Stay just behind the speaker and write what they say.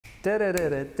Hey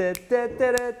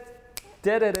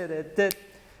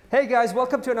guys,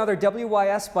 welcome to another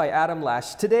WYS by Adam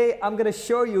Lash. Today I'm going to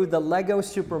show you the Lego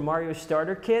Super Mario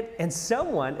Starter Kit, and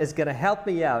someone is going to help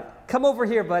me out. Come over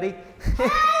here, buddy.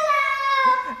 Hello!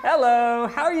 Hello,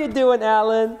 how are you doing,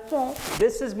 Alan? Good.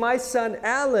 This is my son,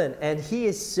 Alan, and he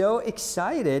is so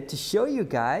excited to show you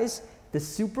guys the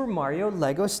Super Mario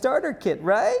Lego Starter Kit,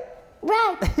 right?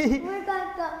 Right. We're going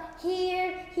to go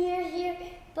here, here, here.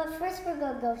 But first we're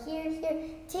going to go here, here.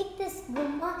 Take this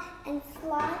Goomba and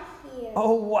fly here.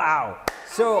 Oh, wow.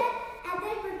 So, and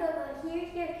then we're going to go here,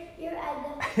 here, here,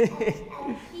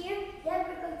 and here. Then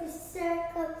we're going to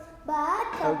circle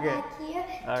back, come back here,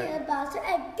 to the bouncer,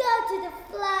 and go to the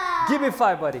fly. Give me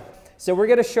 5, buddy. So we're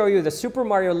going to show you the Super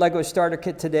Mario Lego Starter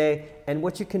Kit today and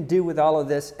what you can do with all of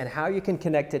this and how you can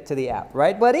connect it to the app.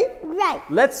 Right, buddy? Right.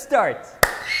 Let's start.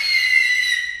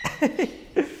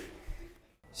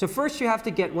 So first you have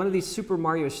to get one of these Super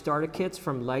Mario Starter Kits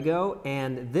from Lego,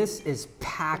 and this is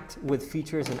packed with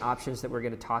features and options that we're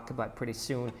going to talk about pretty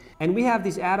soon. And we have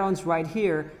these add-ons right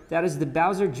here. That is the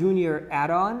Bowser Jr.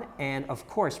 add-on, and of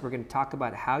course we're going to talk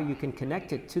about how you can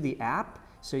connect it to the app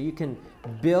so you can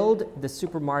build the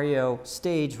Super Mario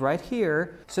stage right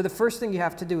here. So the first thing you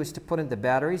have to do is to put in the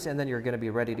batteries, and then you're going to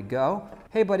be ready to go.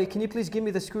 Hey buddy, can you please give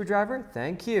me the screwdriver?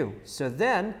 Thank you. So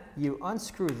then you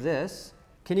unscrew this.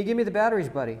 Can you give me the batteries,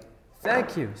 buddy?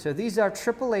 Thank you. So these are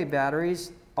AAA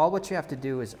batteries. All what you have to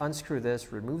do is unscrew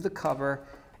this, remove the cover,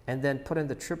 and then put in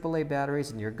the AAA batteries,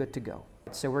 and you're good to go.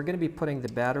 So we're going to be putting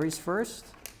the batteries first,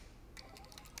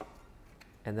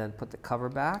 and then put the cover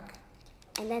back.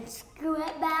 And then screw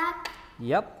it back.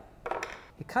 Yep.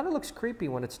 It kind of looks creepy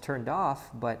when it's turned off,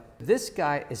 but this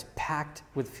guy is packed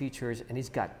with features, and he's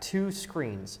got 2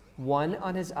 screens, one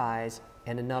on his eyes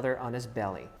and another on his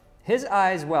belly. His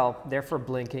eyes, well, they're for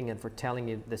blinking and for telling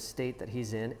you the state that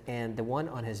he's in, and the one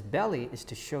on his belly is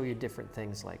to show you different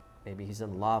things, like maybe he's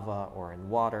in lava or in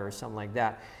water or something like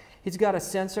that. He's got a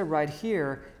sensor right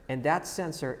here, and that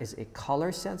sensor is a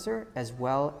color sensor as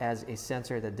well as a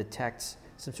sensor that detects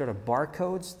some sort of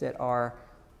barcodes that are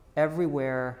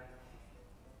everywhere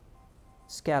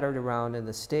scattered around in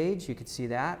the stage. You can see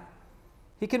that.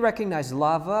 He can recognize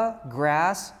lava,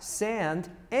 grass, sand,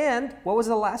 and what was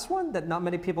the last one that not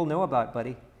many people know about,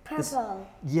 buddy? Purple.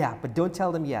 Yeah, but don't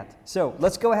tell them yet. So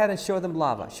let's go ahead and show them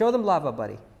lava. Show them lava,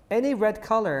 buddy. Any red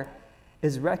color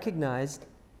is recognized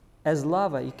as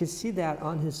lava. You can see that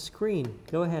on his screen.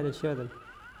 Go ahead and show them.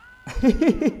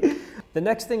 The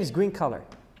next thing is green color.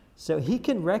 So he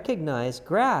can recognize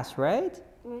grass, right?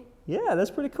 Right. Yeah, that's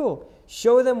pretty cool.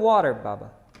 Show them water, Baba.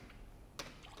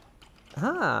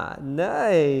 Ah,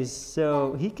 nice.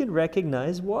 So he can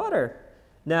recognize water.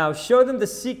 Now show them the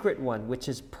secret one, which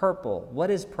is purple.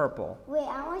 What is purple? Wait,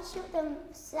 I want to show them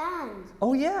sand.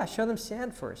 Oh yeah, show them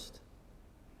sand first.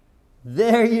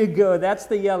 There you go. That's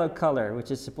the yellow color,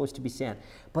 which is supposed to be sand.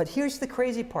 But here's the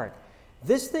crazy part.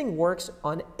 This thing works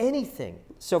on anything.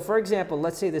 So for example,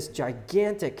 let's say this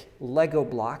gigantic Lego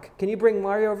block. Can you bring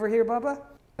Mario over here, Baba?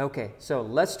 Okay, so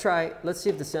let's see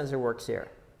if the sensor works here.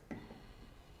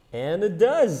 And it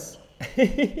does.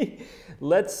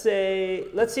 Let's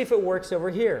see if it works over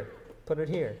here. Put it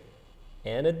here.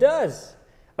 And it does.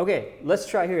 Okay, let's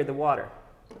try here, the water.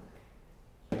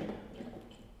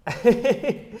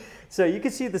 So you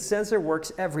can see the sensor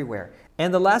works everywhere.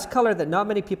 And the last color that not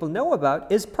many people know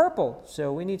about is purple.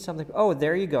 So we need something. Oh,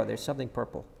 there you go. There's something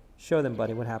purple. Show them,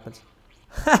 buddy, what happens.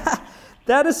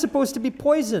 That is supposed to be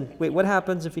poison. Wait, what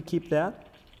happens if you keep that?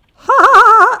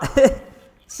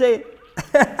 Say it.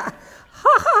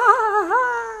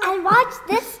 And watch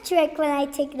this trick when I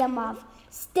take them off.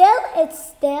 It's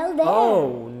still there.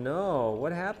 Oh no,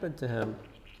 what happened to him?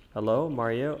 Hello,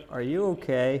 Mario, are you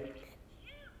okay?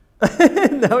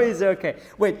 No, he's okay.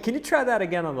 Wait, can you try that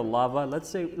again on the lava? Let's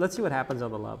see what happens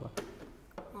on the lava.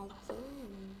 I can.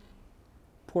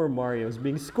 Poor Mario is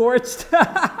being scorched.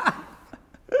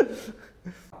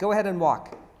 Go ahead and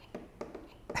walk.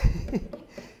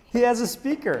 He has a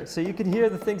speaker, so you can hear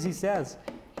the things he says.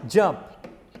 Jump.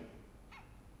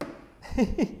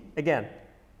 Again.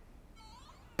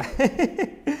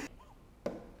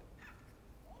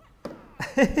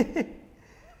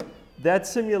 That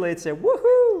simulates a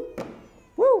woohoo!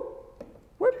 Woo!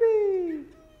 Whoopee!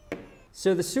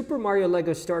 So the Super Mario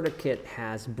Lego Starter Kit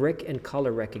has brick and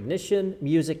color recognition,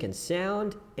 music and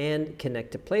sound, and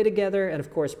connect to play together, and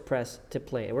of course press to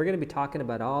play. And we're going to be talking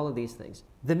about all of these things.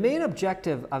 The main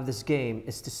objective of this game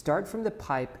is to start from the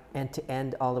pipe and to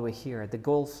end all the way here at the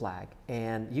goal flag.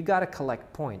 And you got to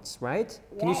collect points, right?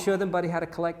 Can you show them, buddy, how to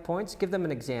collect points? Give them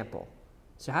an example.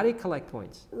 So how do you collect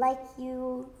points? Like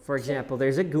you... For example,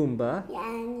 there's a Goomba. Yeah,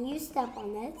 and you step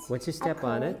on it. Once you step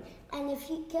on it. And if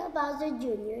you kill Bowser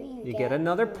Jr., you get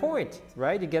another point,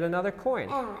 right? You get another coin.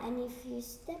 Yeah, and if you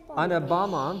step on a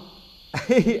bomb,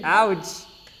 ouch!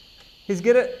 He's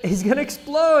gonna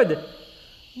explode!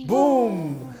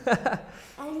 Boom!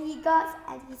 and he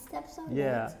steps on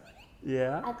it.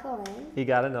 Yeah. A coin. He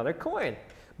got another coin.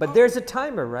 But there's a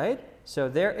timer, right? So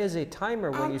there is a timer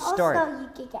when you start. And also you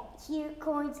can get here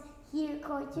coins. You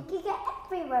can get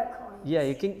everywhere coins. Yeah,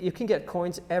 you can get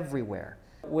coins everywhere.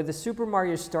 With the Super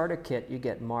Mario Starter Kit, you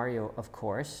get Mario, of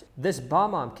course. This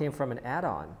bomb came from an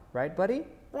add-on, right, buddy?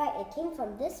 Right, it came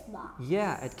from this box.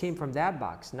 Yeah, it came from that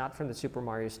box, not from the Super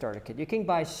Mario Starter Kit. You can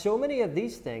buy so many of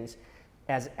these things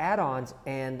as add-ons,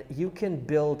 and you can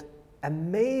build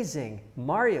amazing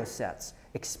Mario sets.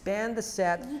 Expand the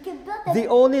set. You can build the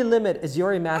only limit is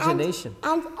your imagination.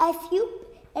 And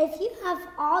if you have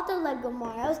all the Lego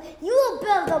Marios, you will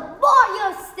build a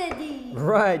Mario City.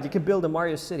 Right, you can build a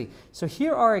Mario City. So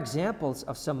here are examples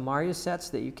of some Mario sets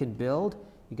that you can build.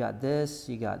 You got this,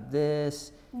 you got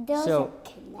this. Those are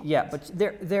connected. Yeah, but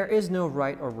there is no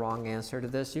right or wrong answer to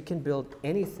this. You can build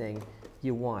anything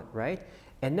you want, right?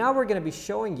 And now we're going to be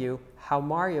showing you how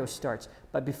Mario starts.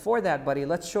 But before that, buddy,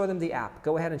 let's show them the app.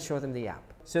 Go ahead and show them the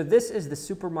app. So this is the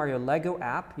Super Mario Lego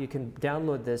app. You can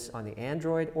download this on the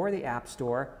Android or the App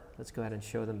Store. Let's go ahead and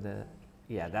show them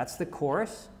that's the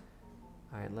course.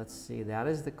 All right, let's see. That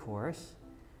is the course.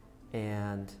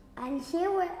 And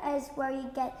here is where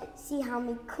you see how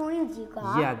many coins you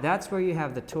got. Yeah, that's where you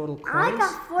have the total coins. I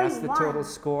got 41. That's the total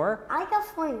score. I got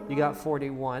 41. You got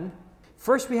 41.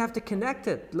 First, we have to connect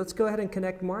it. Let's go ahead and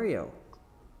connect Mario.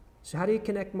 So how do you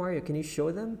connect Mario? Can you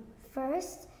show them?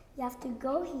 First, you have to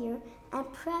go here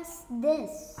and press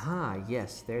this. Ah,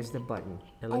 yes, there's the button.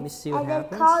 And let me see what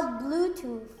happens. And it's called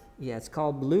Bluetooth. Yeah, it's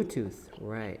called Bluetooth.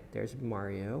 Right, there's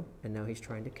Mario, and now he's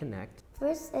trying to connect.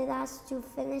 First, it has to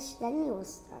finish, then you will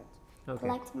start. Okay.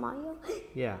 Select Mario.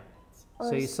 Yeah.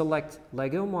 So you select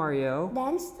Lego Mario.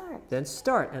 Then start. Then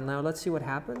start. And now let's see what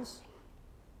happens.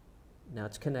 Now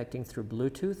it's connecting through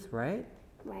Bluetooth, right?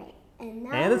 Right.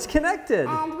 And it's connected.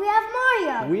 And we have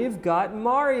Mario. We've got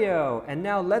Mario. And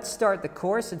now let's start the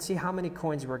course and see how many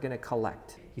coins we're going to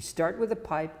collect. You start with a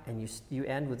pipe and you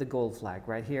end with a gold flag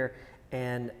right here.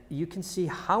 And you can see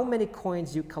how many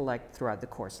coins you collect throughout the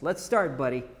course. Let's start,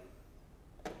 buddy.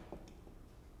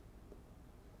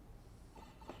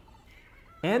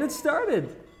 And it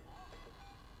started.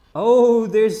 Oh,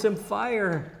 there's some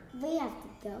fire. We have to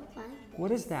go find it.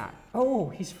 What is that? Oh,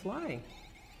 he's flying.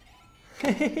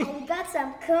 And we got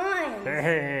some coins.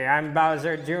 Hey, I'm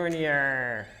Bowser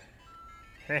Jr.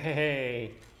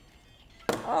 Hey.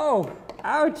 Oh,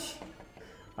 ouch.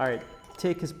 All right,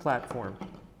 take his platform.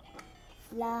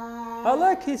 Fly. Oh,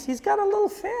 look, he's got a little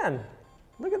fan.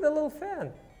 Look at the little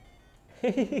fan.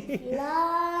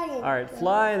 Fly. All right,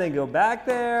 fly and then go back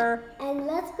there. And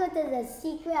let's go to the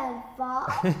secret and fall.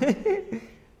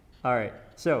 All right,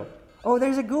 so, oh,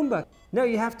 there's a Goomba. No,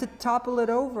 you have to topple it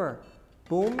over.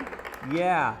 Boom.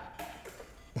 Yeah.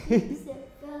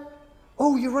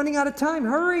 Oh, you're running out of time.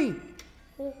 Hurry.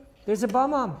 There's a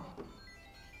bomb.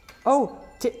 Oh,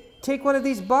 take one of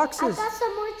these boxes. I got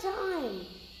some more time.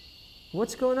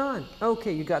 What's going on?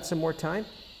 Okay, you got some more time.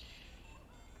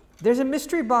 There's a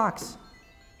mystery box.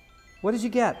 What did you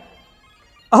get?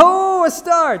 Oh, a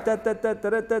star.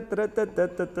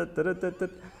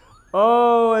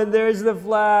 Oh, and there's the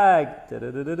flag.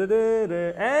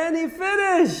 And he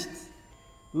finished.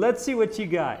 Let's see what you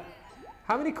got.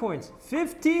 How many coins?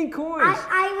 15 coins.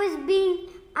 I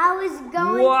was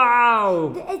going.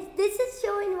 Wow. This is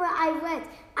showing where I went.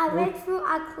 I went through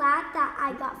a cloud that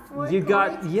I got 4 coins. You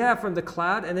got, yeah, from the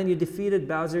cloud, and then you defeated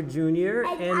Bowser Jr.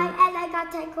 And I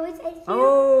got 10 coins.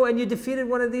 Oh, and you defeated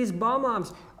one of these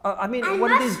bomb-oms.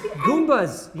 One of these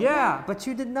Goombas. Yeah, but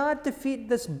you did not defeat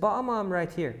this bomb-om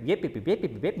right here. Yip, yip, yip, yip,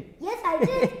 yip, yip. Yes, I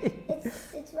did.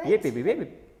 It's right. Yip, yip, yip,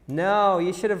 yip. No,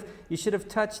 you should have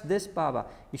touched this Baba.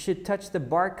 You should touch the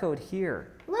barcode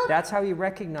here. Look, that's how he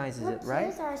recognizes it, right?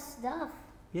 Here's our stuff.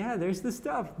 Yeah, there's the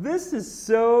stuff. This is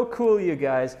so cool, you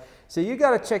guys. So you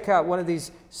got to check out one of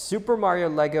these Super Mario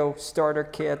Lego starter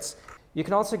kits. You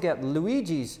can also get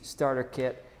Luigi's starter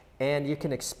kit, and you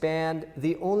can expand.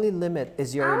 The only limit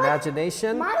is your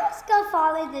imagination. Mario's gonna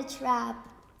fall in the trap.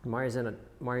 Mario's in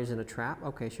a trap?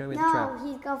 Okay, show me the trap. No,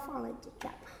 he's gonna fall into the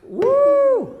trap.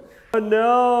 Woo! Oh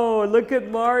no, look at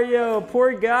Mario,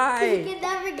 poor guy. He can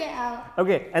never get out.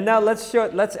 Okay, and now let's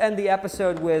end the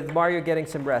episode with Mario getting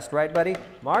some rest, right, buddy?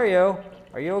 Mario,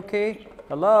 are you okay?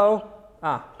 Hello?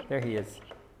 Ah, there he is.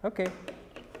 Okay.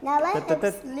 Now let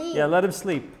him sleep. Yeah, let him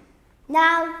sleep.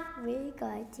 Now we're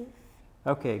going to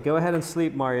Okay, go ahead and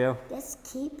sleep, Mario. just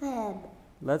keep him.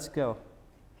 Let's go.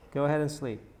 Go ahead and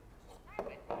sleep.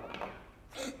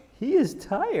 He is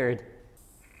tired.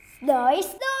 Snore,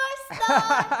 snore,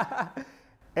 snore.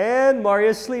 And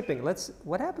Mario's sleeping.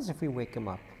 What happens if we wake him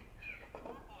up?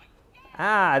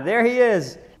 Ah, there he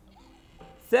is.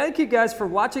 Thank you guys for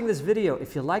watching this video.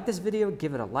 If you like this video,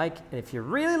 give it a like. And if you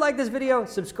really like this video,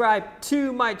 subscribe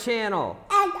to my channel.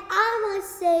 And I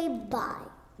must say bye.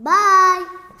 Bye.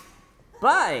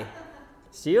 Bye.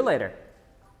 See you later.